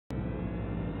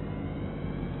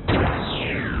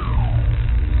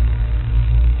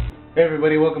Hey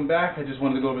everybody, welcome back. I just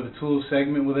wanted to go over the tools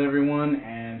segment with everyone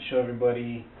and show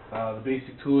everybody the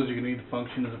basic tools you're going to need to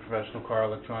function as a professional car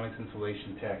electronics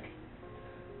installation tech.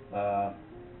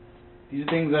 These are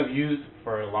things I've used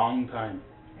for a long time,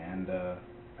 and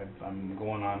I'm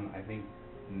going on, I think,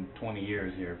 20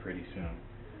 years here pretty soon.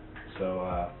 So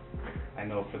I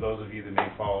know for those of you that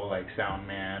may follow like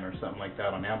Soundman or something like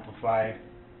that on Amplified,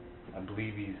 I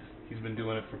believe he's been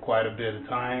doing it for quite a bit of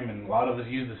time, and a lot of us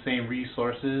use the same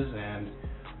resources, and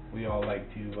we all like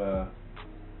to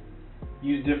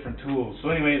use different tools. So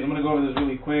anyways, I'm going to go over this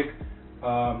really quick.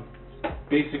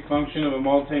 Basic function of a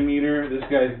multimeter. This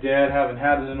guy's dead, haven't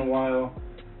had it in a while.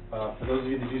 For those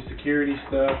of you that do security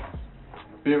stuff,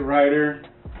 bit writer.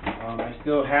 I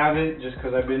still have it just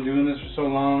because I've been doing this for so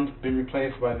long. Been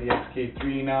replaced by the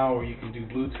XK3 now, where you can do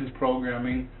Bluetooth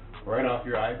programming right off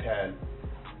your iPad.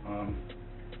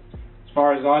 As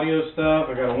far as audio stuff,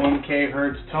 I got a 1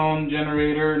 kHz tone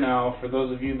generator. Now, for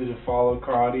those of you that have followed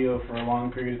car audio for a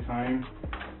long period of time,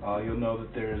 you'll know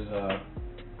that there's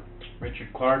Richard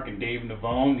Clark and Dave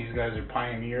Navone. These guys are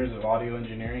pioneers of audio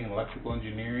engineering and electrical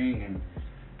engineering, and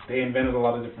they invented a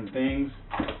lot of different things.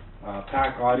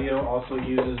 Pack Audio also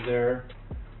uses their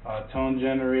tone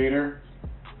generator,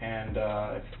 and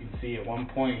if you can see at one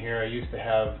point here, I used to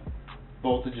have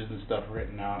voltages and stuff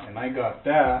written out, and I got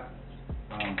that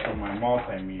from my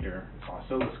multimeter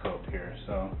oscilloscope here.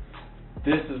 So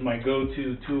this is my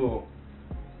go-to tool.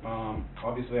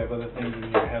 Obviously I have other things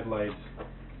in your headlights.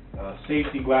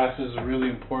 Safety glasses are really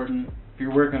important. If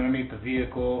you're working underneath the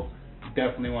vehicle, you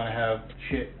definitely want to have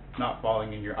shit not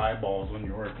falling in your eyeballs when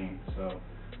you're working. So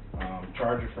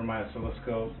charger for my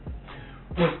oscilloscope.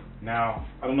 Now,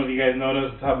 I don't know if you guys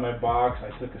noticed, at the top of my box,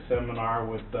 I took a seminar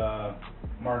with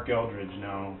Mark Eldridge.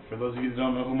 Now, for those of you that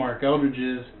don't know who Mark Eldridge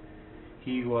is,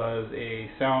 he was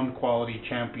a sound quality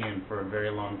champion for a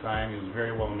very long time. He was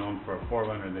very well known for a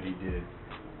 4Runner that he did.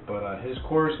 But his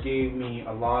course gave me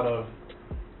a lot of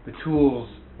the tools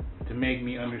to make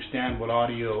me understand what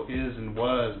audio is and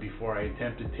was before I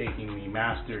attempted taking the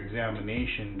master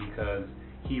examination, because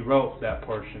he wrote that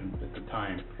portion at the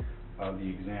time of the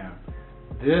exam.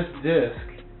 This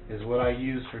disc is what I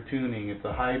use for tuning. It's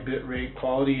a high bitrate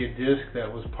quality, a disc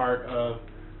that was part of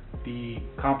the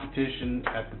competition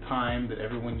at the time that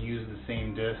everyone used the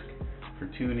same disc for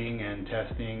tuning and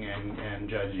testing and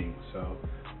judging. So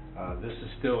this is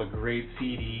still a great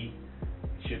CD.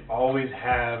 You should always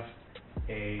have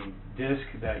a disc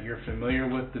that you're familiar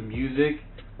with the music,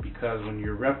 because when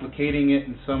you're replicating it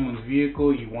in someone's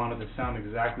vehicle, you want it to sound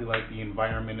exactly like the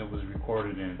environment it was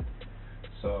recorded in.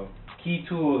 So key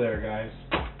tool there, guys.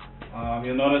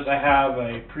 You'll notice I have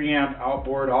a preamp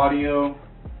outboard audio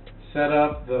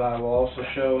setup that I will also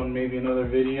show in maybe another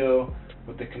video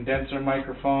with the condenser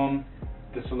microphone.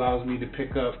 This allows me to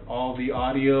pick up all the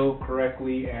audio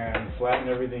correctly and flatten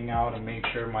everything out and make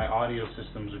sure my audio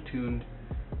systems are tuned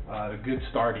at a good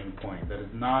starting point. That is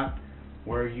not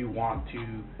where you want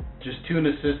to just tune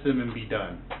a system and be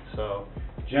done. So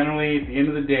generally, at the end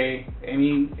of the day,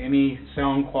 any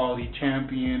sound quality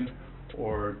champion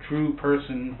or true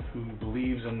person who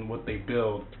believes in what they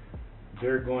build,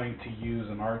 they're going to use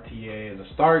an RTA as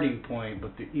a starting point,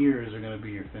 but the ears are going to be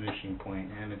your finishing point.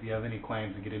 And if you have any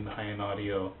clients that get into high-end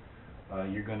audio,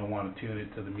 you're going to want to tune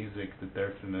it to the music that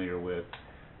they're familiar with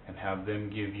and have them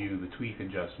give you the tweak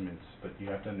adjustments. But you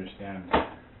have to understand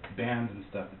bands and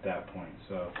stuff at that point.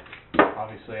 So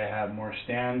obviously I have more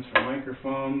stands for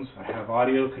microphones. I have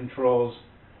audio controls,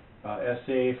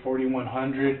 SA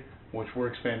 4100, which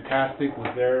works fantastic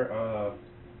with their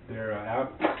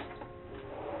app.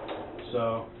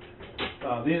 So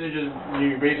these are just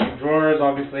your basic drawers.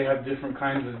 Obviously I have different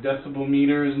kinds of decibel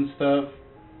meters and stuff.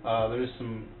 There's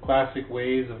some classic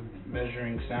ways of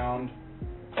measuring sound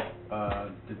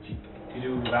that you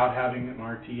do without having an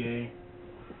RTA.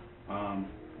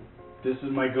 This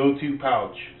is my go-to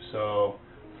pouch. So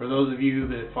for those of you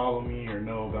that follow me or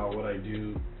know about what I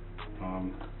do,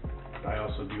 I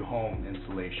also do home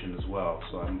installation as well.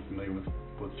 So I'm familiar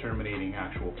with terminating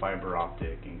actual fiber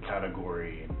optic and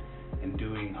category and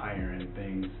doing higher end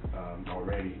things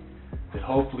already that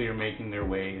hopefully are making their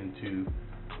way into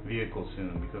vehicles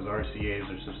soon, because RCAs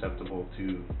are susceptible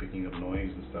to picking up noise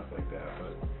and stuff like that.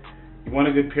 But you want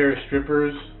a good pair of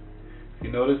strippers. If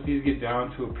you notice, these get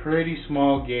down to a pretty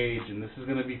small gauge, and this is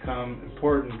going to become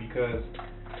important because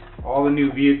all the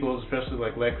new vehicles, especially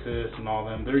like Lexus and all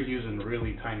them, they're using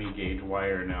really tiny gauge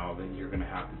wire now that you're going to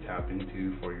have to tap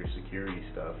into for your security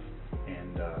stuff.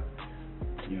 And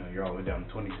you know, you're all the way down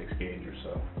to 26 gauge or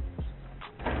so.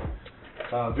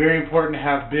 Very important to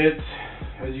have bits.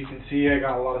 As you can see, I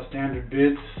got a lot of standard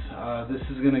bits. This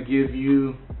is going to give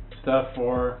you stuff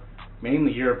for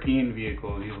mainly European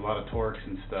vehicles use a lot of Torx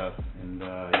and stuff, and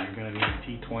you're going to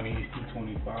need T20s,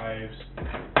 T25s,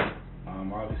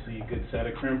 obviously a good set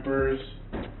of crimpers.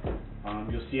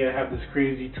 You'll see I have this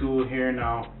crazy tool here.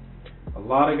 Now, a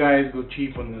lot of guys go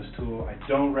cheap on this tool. I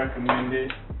don't recommend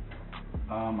it.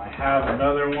 I have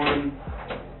another one.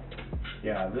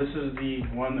 Yeah, this is the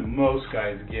one that most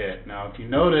guys get. Now, if you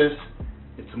notice,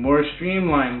 it's more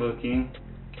streamlined looking,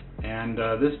 and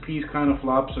this piece kind of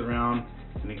flops around,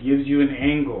 and it gives you an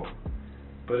angle.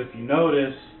 But if you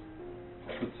notice,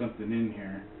 I'll put something in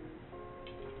here.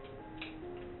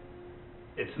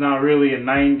 It's not really a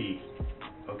 90,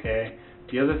 okay?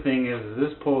 The other thing is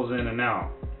this pulls in and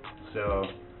out. So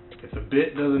if a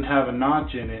bit doesn't have a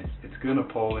notch in it, it's gonna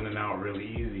pull in and out really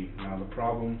easy. Now the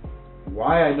problem,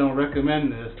 why I don't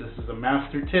recommend this is a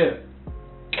master tip.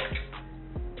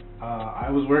 I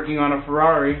was working on a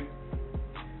Ferrari,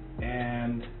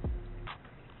 and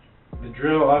the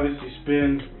drill obviously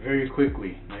spins very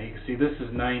quickly. Now you can see this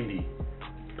is 90,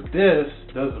 but this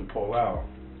doesn't pull out.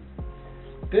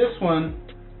 This one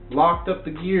locked up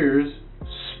the gears,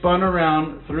 spun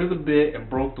around through the bit, and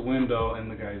broke the window in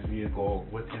the guy's vehicle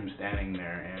with him standing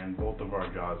there, and both of our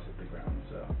jaws hit the ground.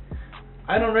 So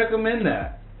I don't recommend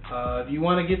that. If you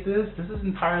want to get this is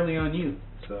entirely on you.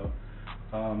 So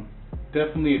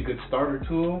definitely a good starter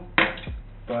tool,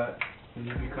 but when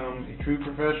you become a true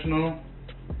professional,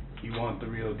 you want the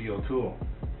real deal tool.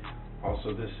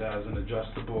 Also, this has an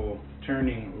adjustable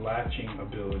turning latching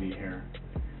ability here.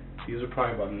 These are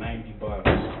probably about 90 bucks.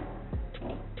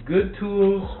 Good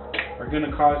tools are going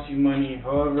to cost you money.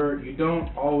 However, you don't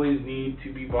always need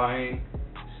to be buying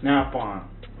Snap-on.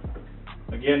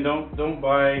 Again, don't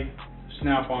buy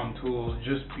Snap-on tools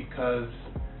just because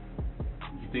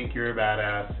you think you're a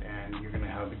badass and you're going to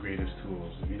have the greatest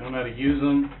tools. If you don't know how to use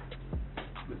them,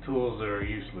 the tools are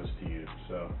useless to you.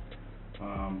 So,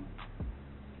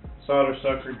 solder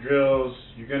sucker drills,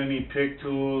 you're going to need pick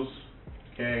tools,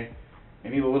 okay?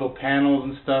 Any of the little panels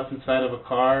and stuff inside of a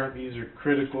car, these are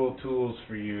critical tools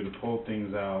for you to pull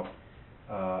things out.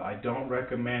 I don't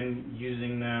recommend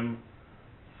using them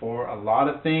for a lot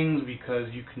of things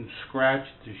because you can scratch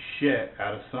the shit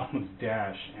out of someone's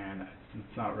dash, and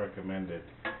it's not recommended.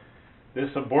 This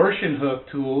abortion hook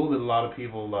tool that a lot of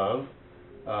people love,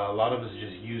 a lot of us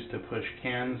just use to push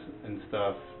cans and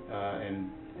stuff, and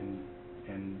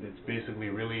it's basically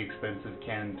a really expensive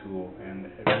can tool, and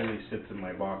it really sits in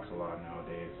my box a lot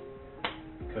nowadays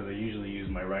because I usually use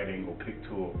my right angle pick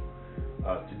tool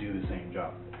to do the same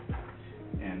job.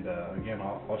 And again,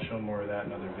 I'll show more of that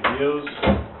in other videos.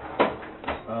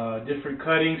 Different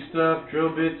cutting stuff, drill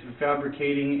bits, and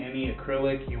fabricating any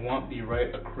acrylic. You want the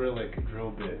right acrylic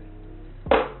drill bit.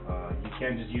 You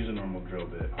can't just use a normal drill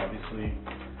bit. Obviously,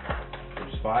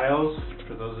 there's files.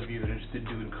 For those of you that are interested in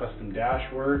doing custom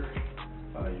dash work,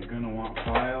 you're going to want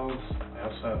files. I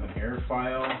also have an air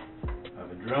file. I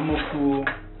have a Dremel tool.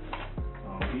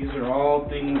 These are all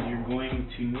things you're going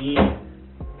to need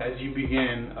as you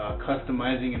begin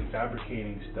customizing and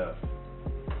fabricating stuff.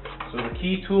 So the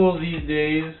key tools these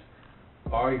days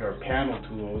are your panel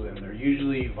tools, and they're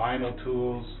usually vinyl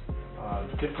tools.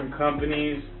 Different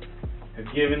companies have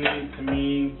given these to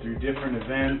me through different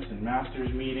events and masters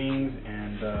meetings,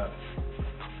 and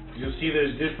you'll see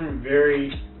there's different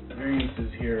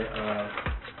variances here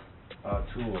of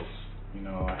tools. You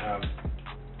know, I have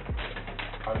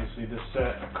obviously this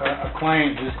set. A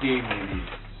client just gave me these,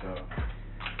 so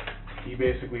he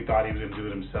basically thought he was going to do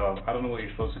it himself. I don't know what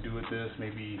you're supposed to do with this.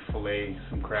 Maybe fillet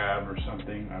some crab or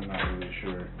something. I'm not really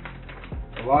sure.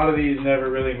 A lot of these never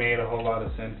really made a whole lot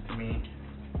of sense to me.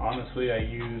 Honestly, I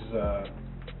use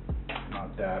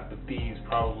not that, but these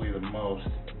probably the most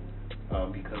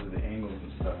because of the angles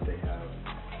and stuff they have.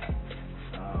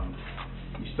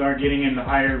 You start getting into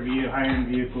higher-end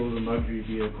vehicles and luxury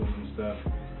vehicles and stuff,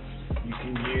 you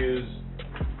can use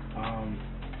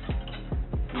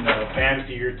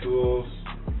fancier tools.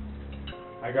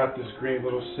 I got this great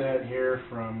little set here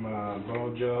from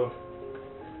Bojo.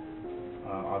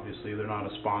 Obviously, they're not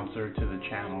a sponsor to the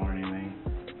channel or anything,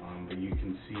 but you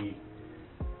can see,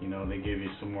 they give you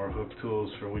some more hook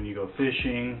tools for when you go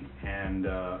fishing, and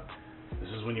this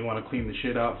is when you want to clean the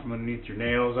shit out from underneath your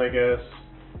nails, I guess.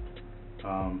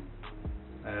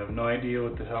 I have no idea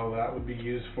what the hell that would be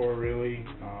used for, really.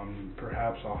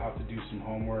 Perhaps I'll have to do some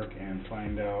homework and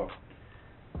find out.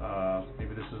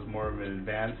 Maybe this is more of an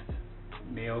advanced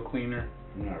nail cleaner.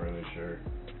 I'm not really sure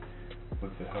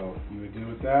what the hell you would do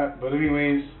with that. But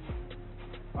anyways,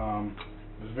 it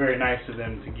was very nice of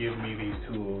them to give me these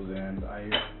tools, and I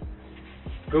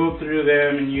go through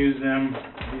them and use them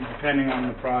depending on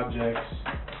the projects.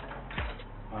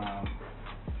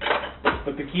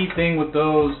 But the key thing with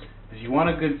those is you want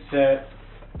a good set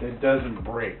that doesn't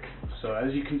break. So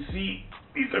as you can see,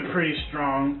 these are pretty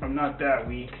strong. I'm not that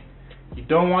weak. You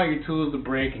don't want your tools to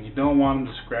break, and you don't want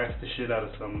them to scratch the shit out of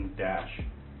someone's dash.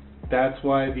 That's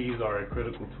why these are a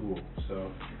critical tool.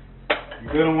 So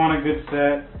you're going to want a good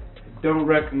set. I don't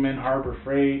recommend Harbor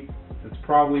Freight. It's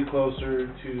probably closer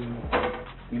to,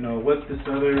 you know, what this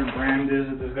other brand is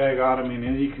that this guy got. I mean,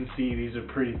 as you can see, these are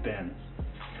pretty thin.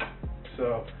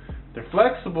 So they're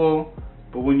flexible,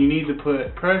 but when you need to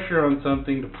put pressure on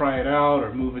something to pry it out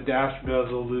or move a dash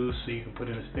bezel loose so you can put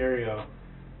in a stereo,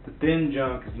 the thin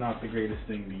junk is not the greatest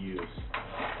thing to use.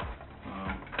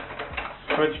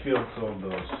 Crutchfield sold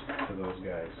those to those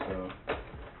guys, so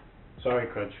sorry,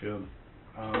 Crutchfield.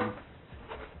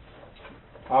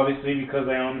 Obviously, because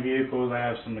I own vehicles, I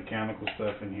have some mechanical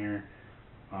stuff in here.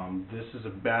 This is a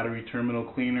battery terminal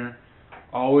cleaner.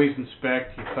 Always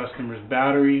inspect your customer's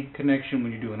battery connection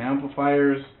when you're doing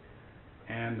amplifiers.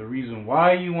 And the reason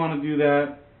why you want to do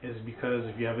that is because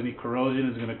if you have any corrosion,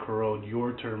 it's going to corrode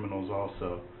your terminals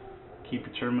also. Keep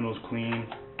your terminals clean.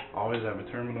 Always have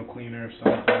a terminal cleaner of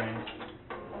some kind.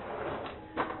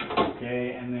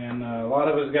 Okay, and then a lot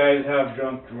of us guys have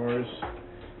junk drawers.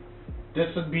 This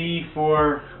would be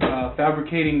for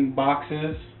fabricating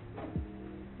boxes.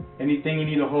 Anything you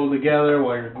need to hold together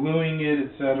while you're gluing it,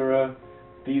 etc.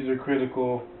 These are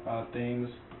critical things.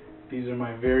 These are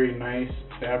my very nice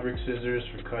fabric scissors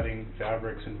for cutting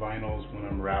fabrics and vinyls when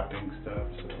I'm wrapping stuff.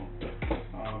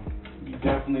 So you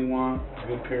definitely want a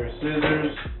good pair of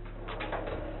scissors.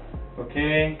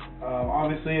 Okay,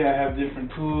 obviously I have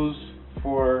different tools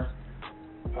for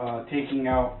taking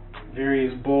out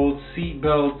various bolts, seat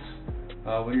belts.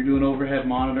 When you're doing overhead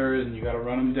monitors and you got to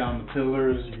run them down the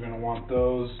pillars, you're going to want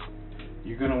those.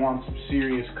 You're going to want some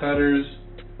serious cutters.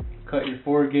 Cut your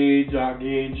 4 gauge, aught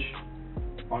gauge.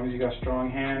 As long as you got strong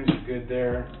hands, you're good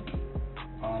there.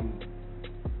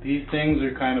 These things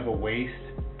are kind of a waste.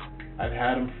 I've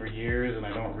had them for years and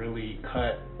I don't really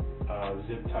cut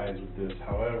zip ties with this.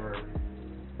 However,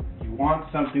 you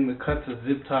want something that cuts a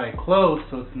zip tie close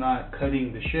so it's not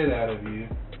cutting the shit out of you.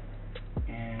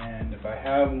 And if I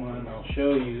have one, I'll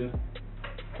show you.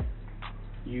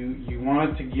 You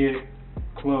want it to get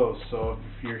close. So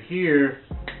if you're here,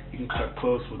 you can cut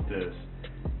close with this.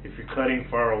 If you're cutting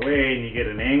far away and you get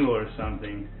an angle or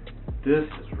something, this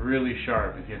is really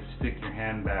sharp if you have to stick your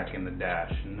hand back in the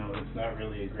dash. And no, it's not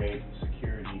really a great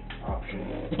security option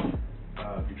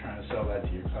if you're trying to sell that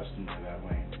to your customer that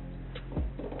way.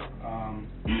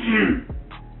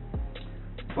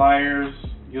 Pliers.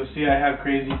 You'll see I have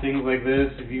crazy things like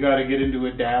this. If you got to get into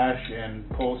a dash and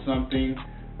pull something,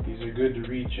 these are good to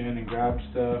reach in and grab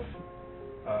stuff.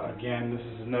 Again, this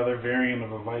is another variant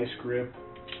of a vice grip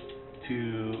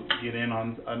to get in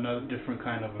on another different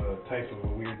kind of a type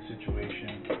of a weird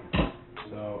situation.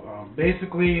 So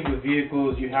basically with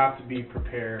vehicles you have to be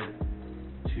prepared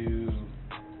to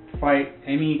fight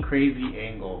any crazy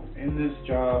angle. In this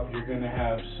job you're going to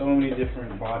have so many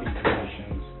different body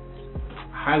positions.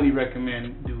 Highly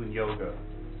recommend doing yoga.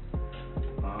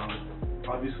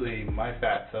 Obviously my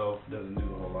fat self doesn't do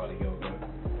a whole lot of yoga,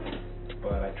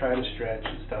 but I try to stretch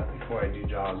and stuff before I do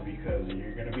jobs because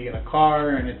you're going to be in a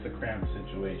car and it's a cramped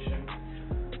situation.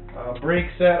 Brake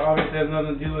set obviously has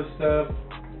nothing to do with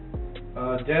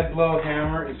stuff. Dead blow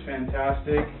hammer is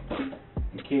fantastic.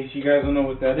 In case you guys don't know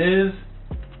what that is,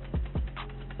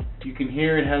 you can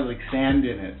hear it has like sand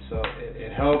in it, so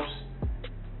it helps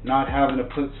not having to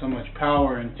put so much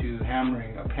power into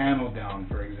hammering a panel down,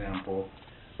 for example.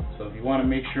 So if you want to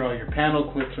make sure all your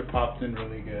panel clips are popped in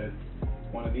really good,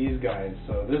 one of these guys.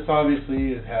 So this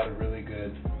obviously has had a really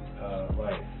good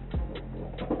life.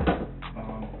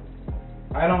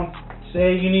 I don't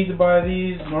say you need to buy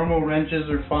these. Normal wrenches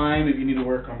are fine if you need to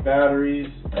work on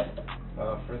batteries.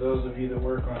 For those of you that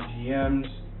work on GMs,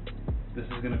 this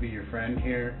is going to be your friend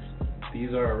here.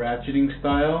 These are a ratcheting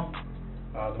style.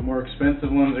 The more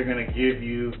expensive ones are going to give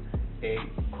you a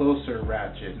closer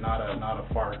ratchet, not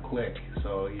a far click,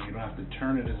 so you don't have to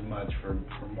turn it as much for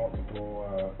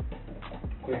multiple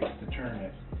clicks to turn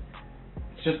it.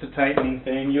 It's just a tightening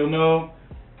thing. You'll know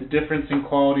the difference in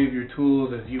quality of your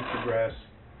tools as you progress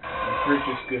and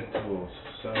purchase good tools.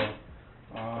 So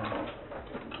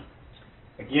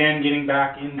again, getting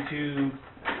back into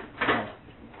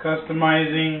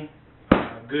customizing,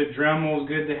 good Dremel is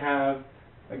good to have.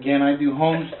 Again, I do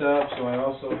home stuff, so I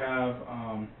also have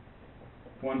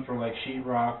one for like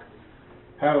sheetrock.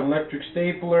 Have an electric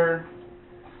stapler.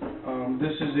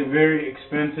 This is a very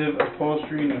expensive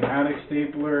upholstery pneumatic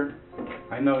stapler.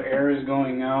 I know air is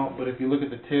going out, but if you look at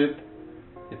the tip,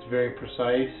 it's very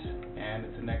precise and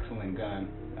it's an excellent gun.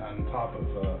 On top of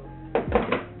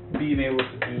being able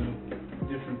to do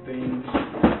different things,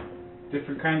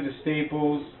 different kinds of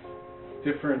staples,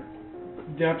 different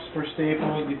depths for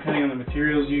staples depending on the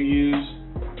materials you use.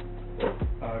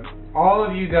 All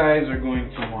of you guys are going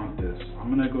to want this.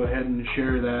 I'm going to go ahead and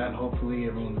share that. Hopefully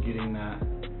everyone's getting that.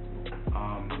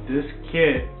 This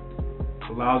kit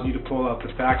allows you to pull out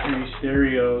the factory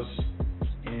stereos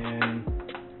in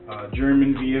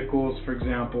German vehicles, for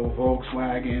example,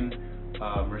 Volkswagen,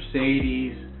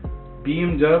 Mercedes.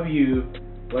 BMW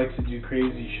likes to do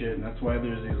crazy shit, and that's why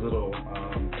there's these little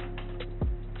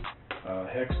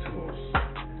hex tools.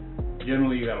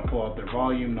 Generally, you gotta pull out their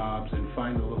volume knobs and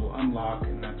find the little unlock,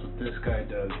 and that's what this guy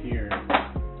does here.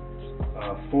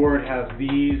 Ford has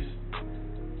these.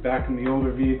 Back in the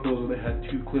older vehicles, they had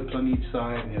 2 clips on each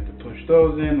side, and you have to push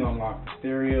those in and unlock the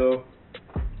stereo.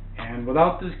 And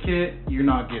without this kit, you're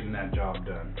not getting that job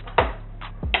done.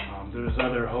 There's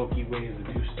other hokey ways to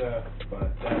do stuff,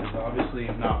 but that is obviously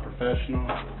not professional,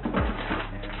 and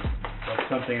that's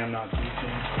something I'm not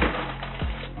teaching.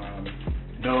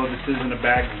 No, this isn't a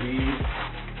bag of weed.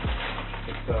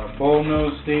 It's bull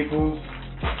nose staples.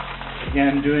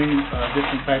 Again, doing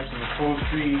different types of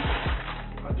upholstery,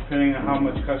 depending on how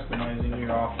much customizing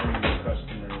you're offering your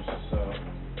customers. So,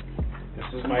 this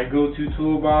is my go-to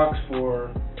toolbox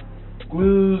for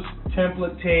glues,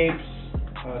 template tapes,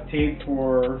 tape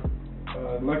for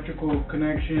electrical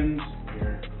connections.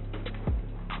 Here.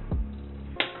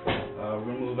 We're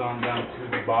going to move on down to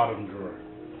the bottom drawer,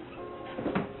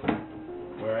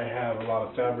 where I have a lot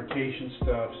of fabrication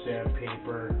stuff,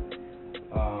 sandpaper,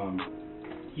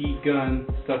 heat gun,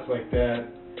 stuff like that.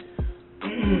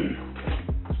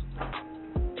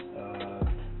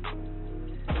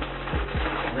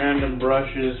 Random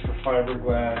brushes for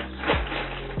fiberglass.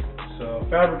 So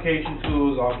fabrication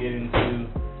tools I'll get into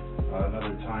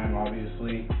another time,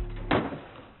 obviously.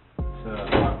 It's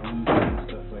hot glue and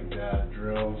stuff like that,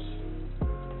 drills.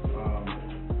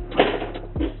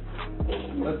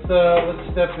 Let's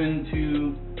step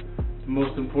into the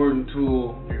most important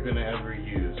tool you're gonna ever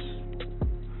use.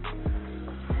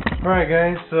 Alright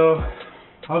guys, so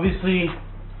obviously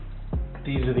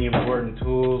these are the important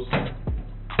tools.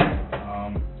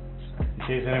 In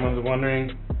case anyone's wondering,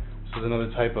 this is another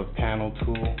type of panel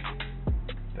tool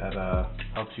that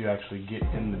helps you actually get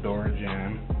in the door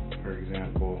jamb, for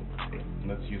example,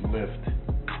 lets you lift.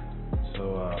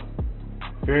 So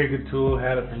very good tool,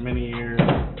 had it for many years.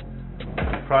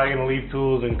 Probably going to leave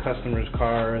tools in customers'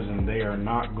 cars and they are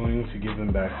not going to give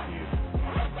them back to you.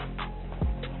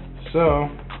 So,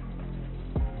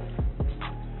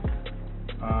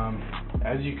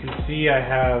 as you can see, I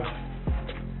have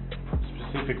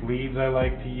specific leads I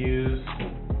like to use.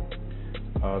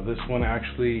 This one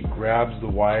actually grabs the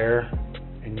wire,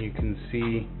 and you can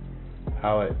see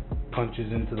how it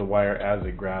punches into the wire as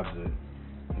it grabs it,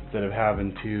 instead of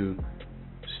having to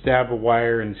stab a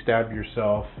wire and stab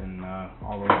yourself and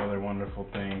all those other wonderful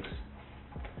things.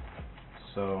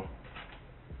 So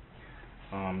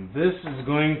this is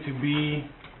going to be,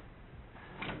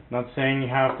 not saying you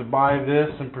have to buy this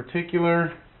in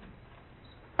particular,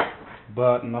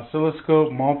 but an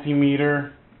oscilloscope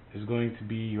multimeter is going to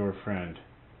be your friend.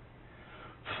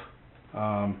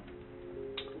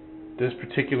 This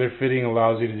particular fitting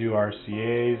allows you to do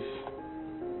RCAs.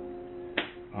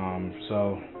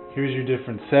 So here's your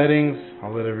different settings.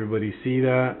 I'll let everybody see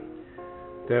that.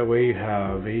 That way you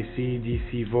have AC,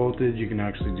 DC voltage. You can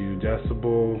actually do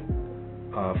decibel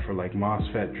for like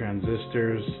MOSFET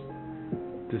transistors.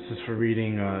 This is for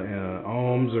reading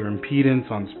ohms or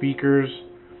impedance on speakers.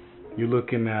 You're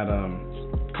looking at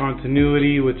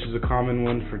continuity, which is a common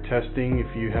one for testing.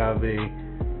 If you have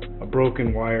a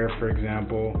broken wire, for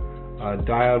example,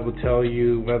 diode will tell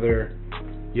you whether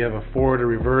you have a forward or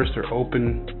reverse or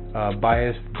open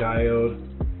biased diode.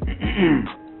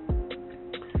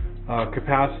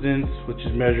 Capacitance, which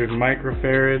is measured in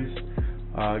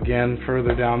microfarads. Again,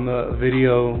 further down the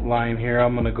video line here,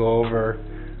 I'm going to go over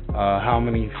how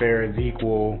many farads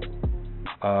equal,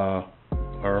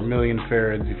 or a million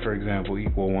farads, for example,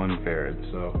 equal 1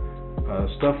 farad. So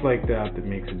stuff like that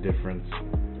makes a difference.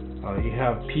 You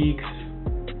have peaks.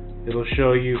 It'll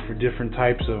show you for different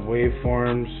types of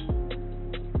waveforms.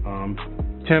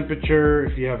 Temperature,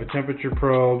 if you have a temperature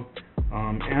probe.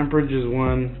 Amperage is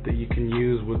one that you can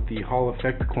use with the Hall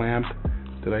effect clamp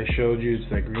that I showed you. It's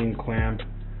that green clamp.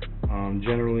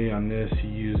 Generally on this you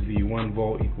use the 1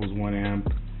 volt equals 1 amp,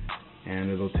 and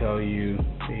it'll tell you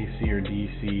AC or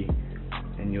DC,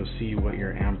 and you'll see what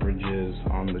your amperage is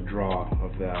on the draw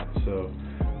of that. So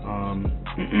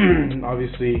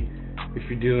obviously if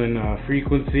you're doing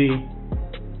frequency,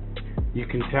 you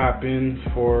can tap in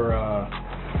for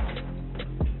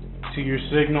to your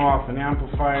signal off an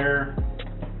amplifier.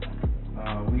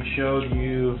 We showed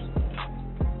you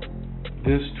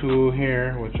this tool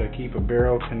here, which I keep a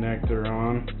barrel connector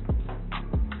on.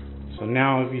 So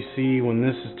now if you see when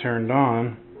this is turned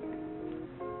on,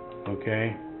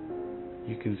 okay,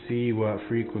 you can see what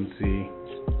frequency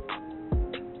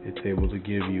it's able to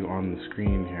give you on the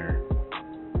screen here.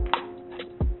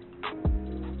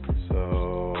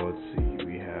 So let's see,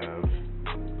 we have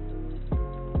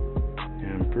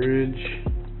amperage,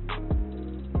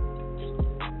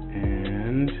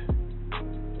 and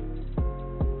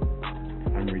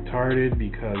I'm retarded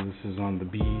because this is on the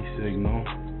B signal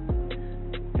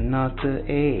and not the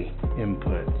A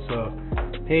input. So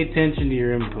pay attention to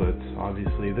your inputs.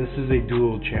 Obviously this is a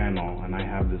dual channel and I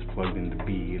have this plugged into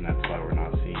B, and that's why we're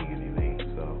not seeing anything.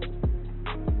 So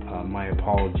my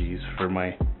apologies for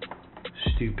my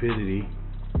stupidity.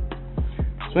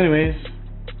 So anyways,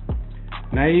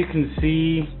 now you can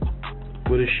see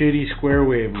what a shitty square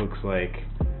wave looks like.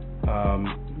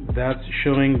 That's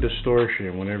showing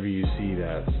distortion whenever you see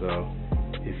that. So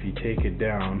if you take it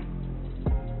down,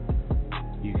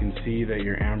 you can see that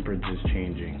your amperage is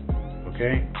changing.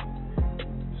 Okay?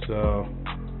 So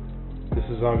this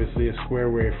is obviously a square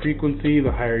wave frequency.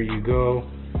 The higher you go,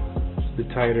 the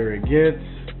tighter it gets,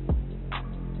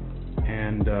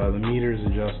 and the meter is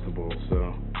adjustable.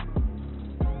 So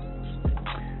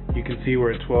you can see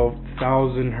we're at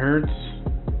 12,000 hertz,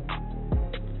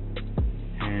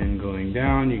 and going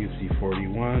down you can see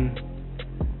 41.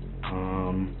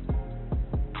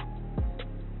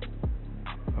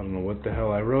 I don't know what the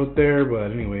hell I wrote there,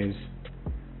 but anyways,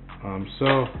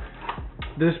 so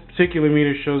this particular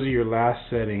meter shows you your last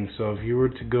setting. So if you were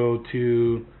to go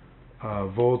to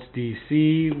volts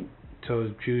DC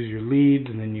to choose your leads,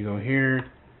 and then you go here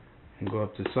and go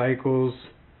up to cycles,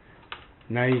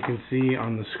 now you can see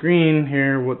on the screen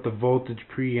here what the voltage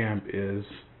preamp is,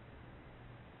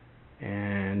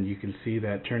 and you can see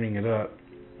that turning it up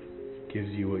gives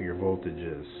you what your voltage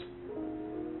is.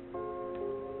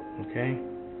 Okay,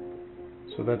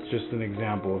 so that's just an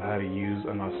example of how to use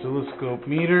an oscilloscope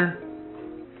meter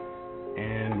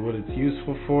and what it's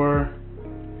useful for.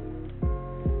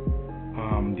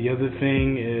 The other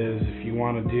thing is, if you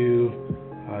want to do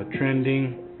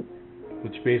trending,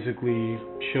 which basically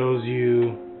shows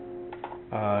you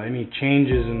any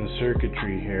changes in the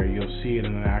circuitry here, you'll see it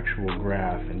in an actual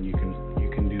graph, and you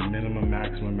can do minimum,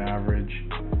 maximum, average,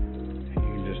 and you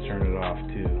can just turn it off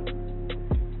too.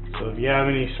 So if you have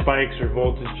any spikes or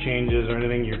voltage changes or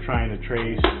anything you're trying to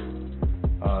trace,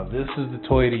 this is the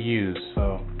toy to use.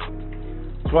 So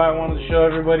that's why I wanted to show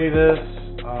everybody this.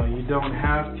 You don't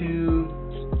have to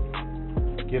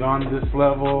get on this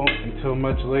level until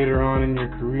much later on in your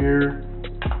career.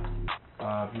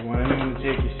 If you want anyone to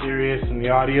take you serious in the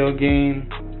audio game,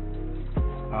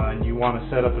 and you want to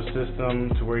set up a system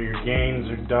to where your gains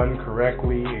are done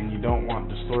correctly and you don't want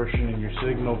distortion in your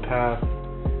signal path,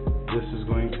 this is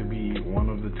going to be one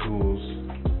of the tools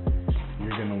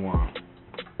you're going to want.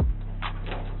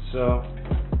 So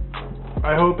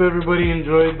I hope everybody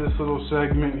enjoyed this little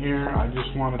segment here. I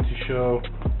just wanted to show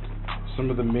some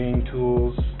of the main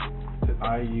tools that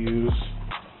I use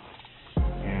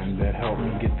and that help me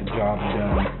get the job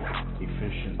done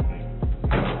efficiently.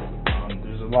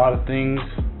 There's a lot of things.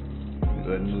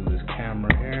 Go ahead and move this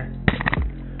camera here.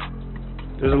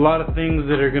 There's a lot of things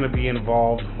that are going to be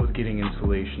involved with getting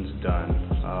installations done.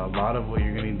 A lot of what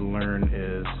you're going to need to learn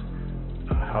is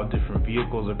how different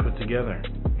vehicles are put together,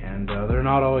 and they're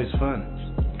not always fun.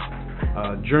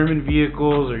 German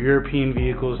vehicles or European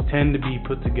vehicles tend to be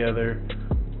put together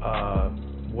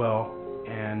well,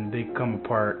 and they come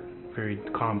apart very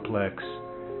complex.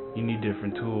 You need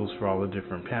different tools for all the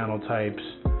different panel types.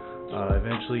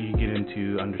 Eventually you get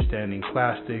into understanding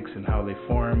plastics and how they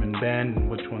form and bend, and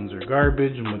which ones are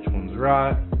garbage and which ones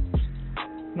rot,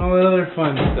 and all that other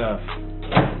fun stuff.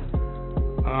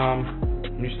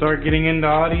 When you start getting into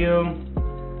audio,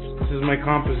 this is my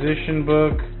composition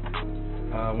book.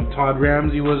 When Todd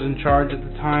Ramsey was in charge at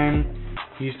the time,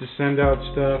 he used to send out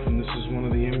stuff, and this is one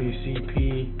of the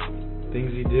MECP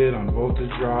things he did on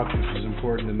voltage drop, which is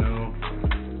important to know.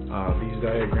 These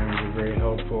diagrams are very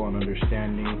helpful in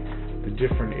understanding the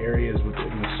different areas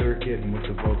within the circuit and what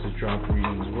the voltage drop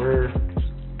readings were.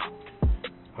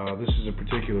 This is a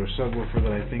particular subwoofer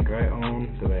that I think I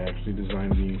own, that I actually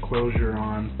designed the enclosure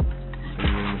on. So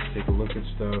you want to take a look at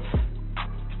stuff.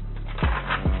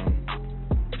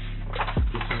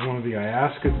 This is one of the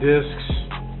IASCA discs.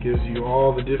 Gives you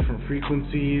all the different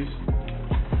frequencies.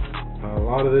 A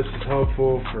lot of this is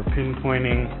helpful for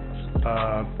pinpointing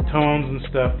tones and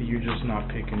stuff that you're just not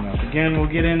picking up. Again,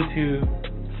 we'll get into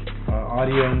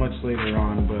audio much later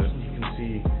on, but you can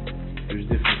see there's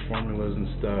different formulas and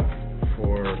stuff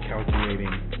for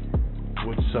calculating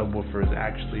which subwoofer is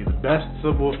actually the best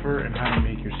subwoofer and how to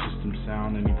make your system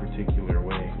sound any particular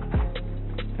way.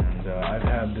 And I've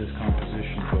had this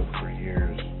composition book for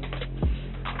years,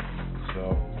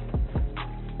 so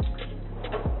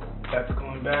that's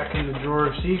going back in the drawer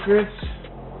of secrets.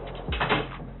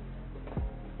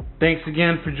 Thanks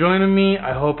again for joining me.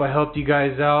 I hope I helped you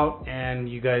guys out and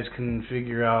you guys can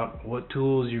figure out what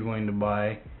tools you're going to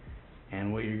buy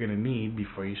and what you're going to need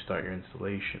before you start your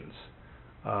installations.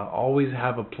 Always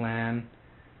have a plan.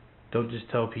 Don't just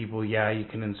tell people, yeah, you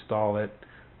can install it.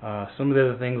 Some of the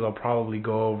other things I'll probably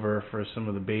go over for some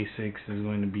of the basics is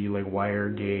going to be like wire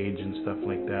gauge and stuff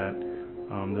like that.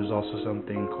 There's also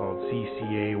something called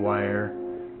CCA wire,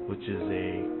 which is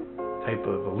a type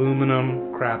of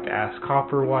aluminum crap ass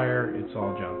copper wire. It's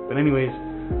all junk. But anyways,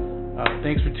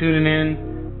 thanks for tuning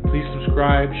in. Please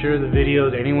subscribe, share the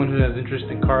videos. Anyone who has interest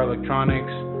in car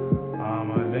electronics.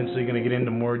 I'm eventually going to get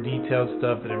into more detailed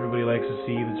stuff that everybody likes to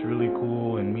see that's really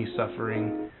cool, and me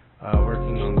suffering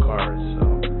working on cars. So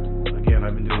again,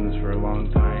 I've been doing this for a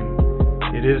long time.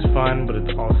 It is fun, but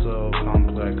it's also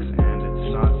complex, and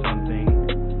it's not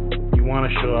something you want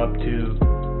to show up to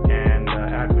and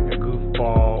act like a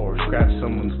goofball or scratch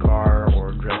someone's car